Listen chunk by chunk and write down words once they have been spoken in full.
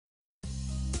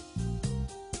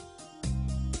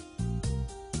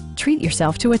treat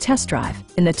yourself to a test drive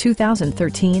in the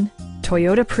 2013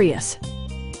 Toyota Prius.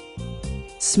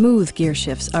 Smooth gear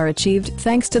shifts are achieved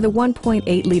thanks to the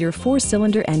 1.8-liter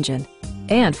four-cylinder engine.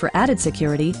 And for added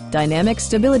security, dynamic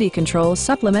stability control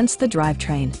supplements the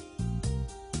drivetrain.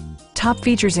 Top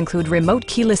features include remote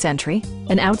keyless entry,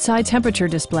 an outside temperature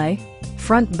display,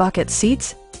 front bucket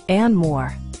seats, and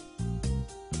more.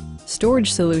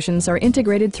 Storage solutions are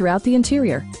integrated throughout the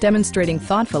interior, demonstrating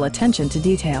thoughtful attention to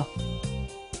detail.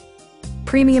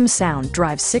 Premium sound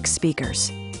drives 6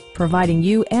 speakers, providing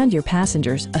you and your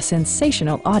passengers a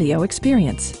sensational audio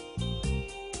experience.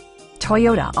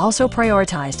 Toyota also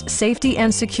prioritized safety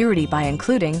and security by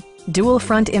including dual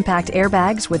front impact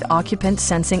airbags with occupant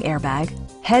sensing airbag,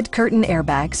 head curtain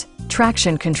airbags,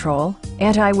 traction control,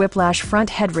 anti-whiplash front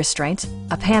head restraints,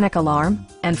 a panic alarm,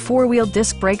 and 4-wheel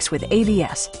disc brakes with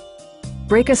ABS.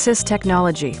 Brake Assist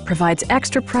technology provides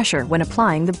extra pressure when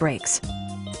applying the brakes.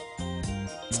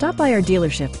 Stop by our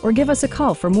dealership or give us a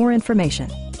call for more information.